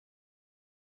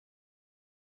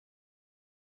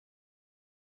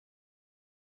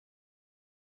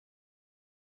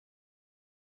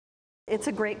It's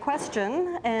a great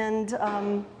question, and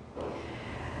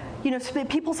you know,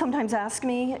 people sometimes ask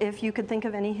me if you could think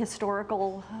of any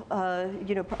historical,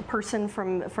 you know, person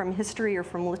from history or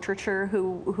from literature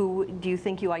who do you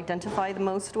think you identify the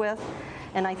most with?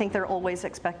 And I think they're always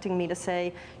expecting me to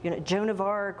say, you know, Joan of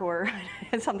Arc or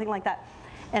something like that.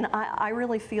 And I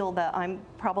really feel that I'm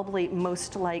probably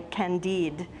most like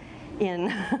Candide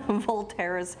in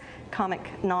Voltaire's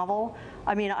comic novel.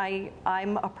 I mean,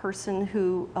 I'm a person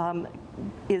who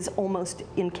is almost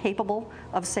incapable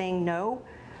of saying no.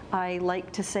 I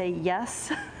like to say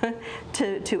yes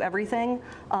to everything.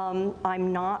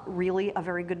 I'm not really a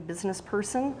very good business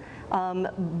person.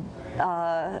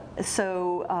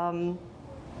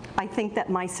 I think that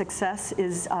my success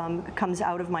is, comes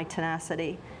out of my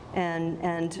tenacity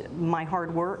and my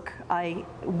hard work. I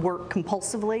work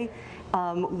compulsively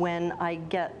when I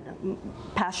get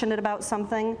passionate about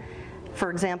something. For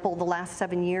example, the last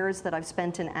 7 years that I've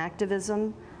spent in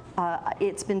activism,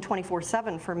 it's been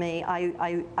 24/7 for me.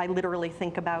 I literally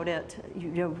think about it, you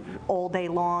know, all day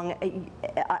long.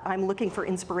 I'm looking for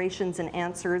inspirations and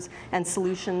answers and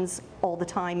solutions all the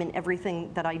time in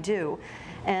everything that I do.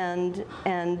 And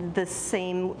the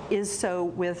same is so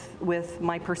with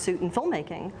my pursuit in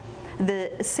filmmaking.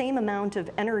 The same amount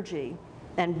of energy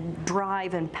and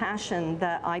drive and passion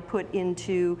that I put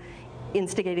into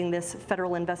instigating this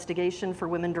federal investigation for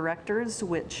women directors,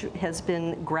 which has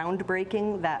been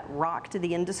groundbreaking, that rocked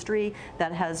the industry,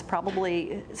 that has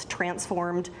probably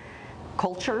transformed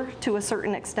culture to a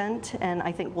certain extent, and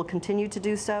I think will continue to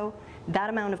do so. That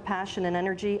amount of passion and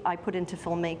energy I put into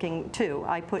filmmaking too.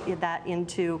 I put that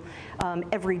into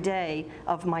every day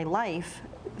of my life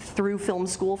through film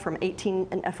school from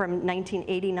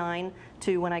 1989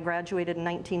 to when I graduated in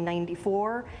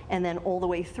 1994, and then all the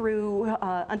way through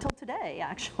until today,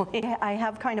 actually. I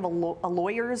have kind of a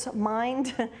lawyer's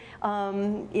mind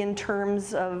in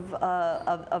terms of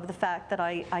the fact that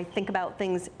I think about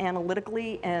things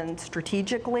analytically and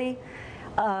strategically.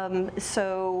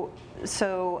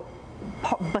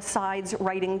 Besides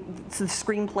writing the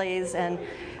screenplays and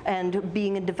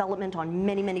being in development on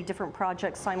many different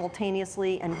projects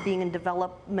simultaneously, and being in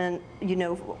development, you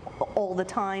know, all the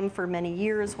time for many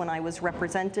years when I was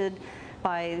represented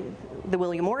by the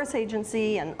William Morris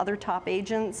Agency and other top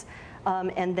agents,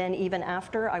 and then even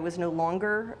after I was no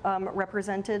longer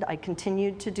represented, I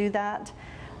continued to do that.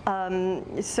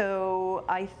 So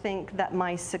I think that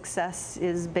my success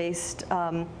is based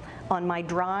on my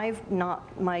drive,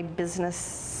 not my business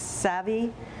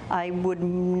savvy. I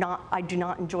do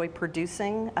not enjoy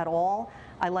producing at all.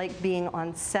 I like being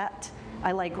on set.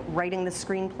 I like writing the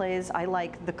screenplays. I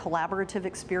like the collaborative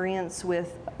experience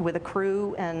with a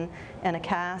crew and a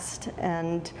cast.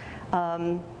 And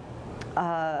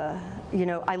you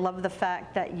know, I love the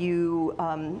fact that you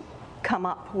come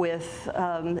up with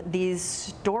these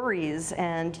stories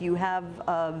and you have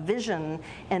a vision,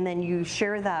 and then you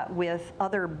share that with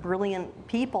other brilliant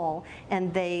people,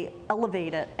 and they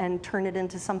elevate it and turn it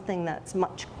into something that's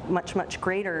much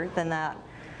greater than that.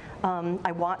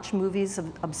 I watch movies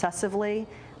obsessively,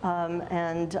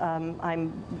 and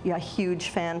I'm a huge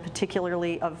fan,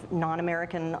 particularly of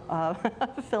non-American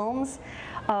films.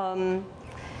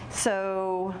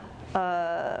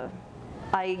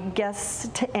 I guess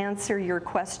to answer your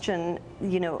question,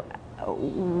 you know,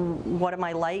 what am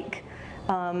I like?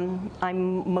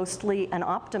 I'm mostly an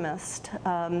optimist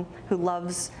who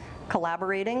loves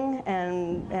collaborating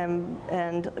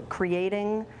and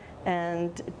creating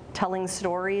and telling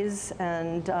stories,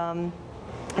 and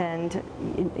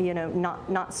you know,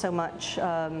 not so much.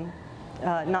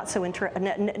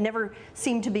 Never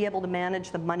seemed to be able to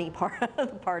manage the money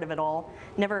part of it all.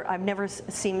 I've never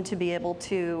seemed to be able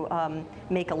to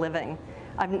make a living.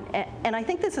 And I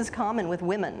think this is common with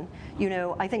women. You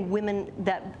know, I think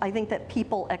that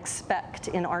people expect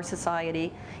in our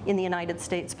society, in the United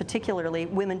States particularly,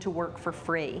 women to work for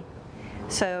free.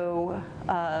 So,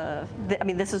 I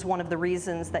mean, this is one of the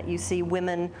reasons that you see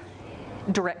women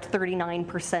direct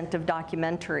 39% of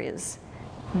documentaries.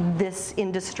 This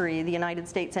industry, the United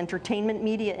States entertainment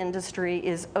media industry,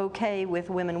 is okay with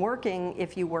women working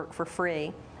if you work for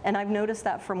free. And I've noticed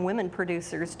that from women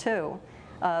producers too,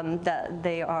 that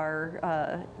they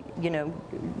are, you know,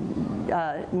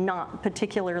 not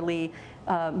particularly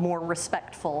more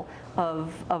respectful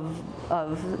of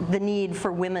the need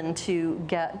for women to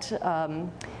get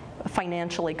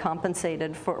financially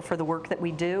compensated for the work that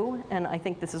we do. And I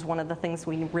think this is one of the things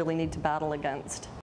we really need to battle against.